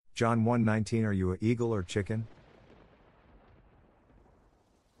John 1:19 Are you a eagle or chicken?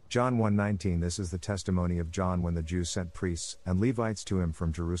 John 1:19 This is the testimony of John when the Jews sent priests and Levites to him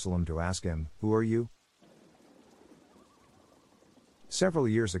from Jerusalem to ask him, Who are you? Several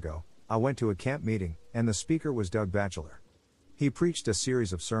years ago, I went to a camp meeting, and the speaker was Doug Batchelor. He preached a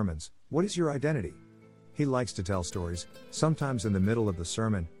series of sermons, What is your identity? He likes to tell stories, sometimes in the middle of the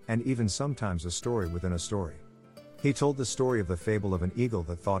sermon, and even sometimes a story within a story. He told the story of the fable of an eagle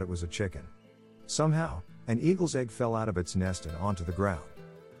that thought it was a chicken. Somehow, an eagle's egg fell out of its nest and onto the ground.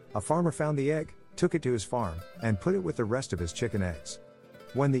 A farmer found the egg, took it to his farm, and put it with the rest of his chicken eggs.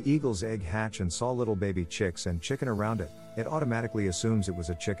 When the eagle's egg hatched and saw little baby chicks and chicken around it, it automatically assumes it was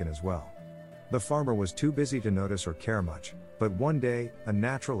a chicken as well. The farmer was too busy to notice or care much, but one day, a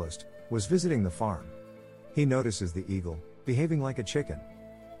naturalist was visiting the farm. He notices the eagle, behaving like a chicken.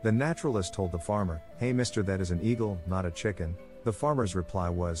 The naturalist told the farmer, Hey mister, that is an eagle, not a chicken. The farmer's reply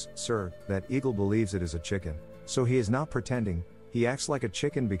was, Sir, that eagle believes it is a chicken, so he is not pretending, he acts like a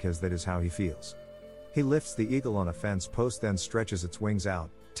chicken because that is how he feels. He lifts the eagle on a fence post, then stretches its wings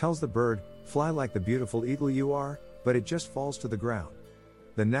out, tells the bird, Fly like the beautiful eagle you are, but it just falls to the ground.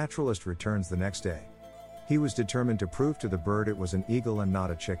 The naturalist returns the next day. He was determined to prove to the bird it was an eagle and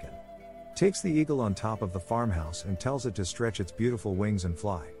not a chicken. Takes the eagle on top of the farmhouse and tells it to stretch its beautiful wings and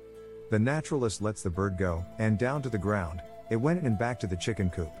fly. The naturalist lets the bird go, and down to the ground, it went and back to the chicken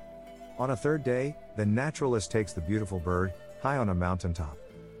coop. On a third day, the naturalist takes the beautiful bird, high on a mountaintop,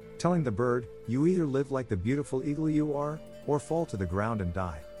 telling the bird, You either live like the beautiful eagle you are, or fall to the ground and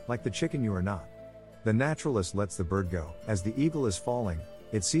die, like the chicken you are not. The naturalist lets the bird go. As the eagle is falling,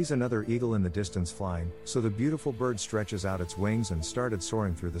 it sees another eagle in the distance flying, so the beautiful bird stretches out its wings and started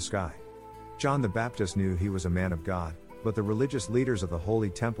soaring through the sky. John the Baptist knew he was a man of God, but the religious leaders of the Holy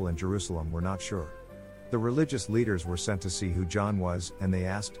Temple in Jerusalem were not sure. The religious leaders were sent to see who John was, and they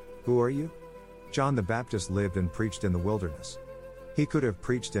asked, Who are you? John the Baptist lived and preached in the wilderness. He could have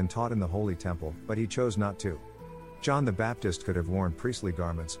preached and taught in the Holy Temple, but he chose not to. John the Baptist could have worn priestly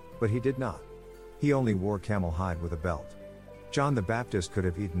garments, but he did not. He only wore camel hide with a belt. John the Baptist could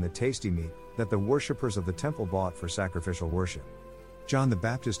have eaten the tasty meat that the worshippers of the temple bought for sacrificial worship. John the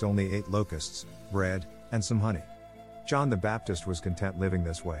Baptist only ate locusts, bread, and some honey. John the Baptist was content living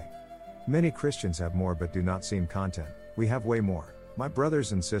this way. Many Christians have more but do not seem content. We have way more. My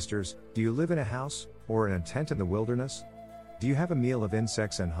brothers and sisters, do you live in a house, or in a tent in the wilderness? Do you have a meal of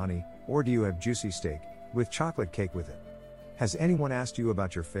insects and honey, or do you have juicy steak, with chocolate cake with it? Has anyone asked you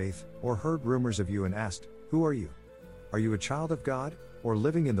about your faith, or heard rumors of you and asked, Who are you? Are you a child of God, or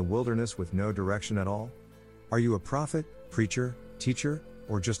living in the wilderness with no direction at all? Are you a prophet, preacher, teacher,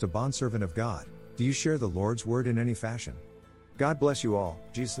 or just a bondservant of God? Do you share the Lord's word in any fashion? God bless you all.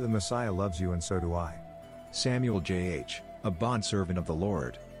 Jesus the Messiah loves you and so do I. Samuel J.H., a bondservant of the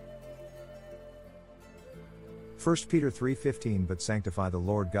Lord. 1 Peter 3:15 But sanctify the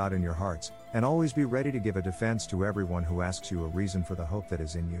Lord God in your hearts, and always be ready to give a defense to everyone who asks you a reason for the hope that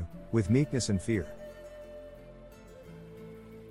is in you, with meekness and fear.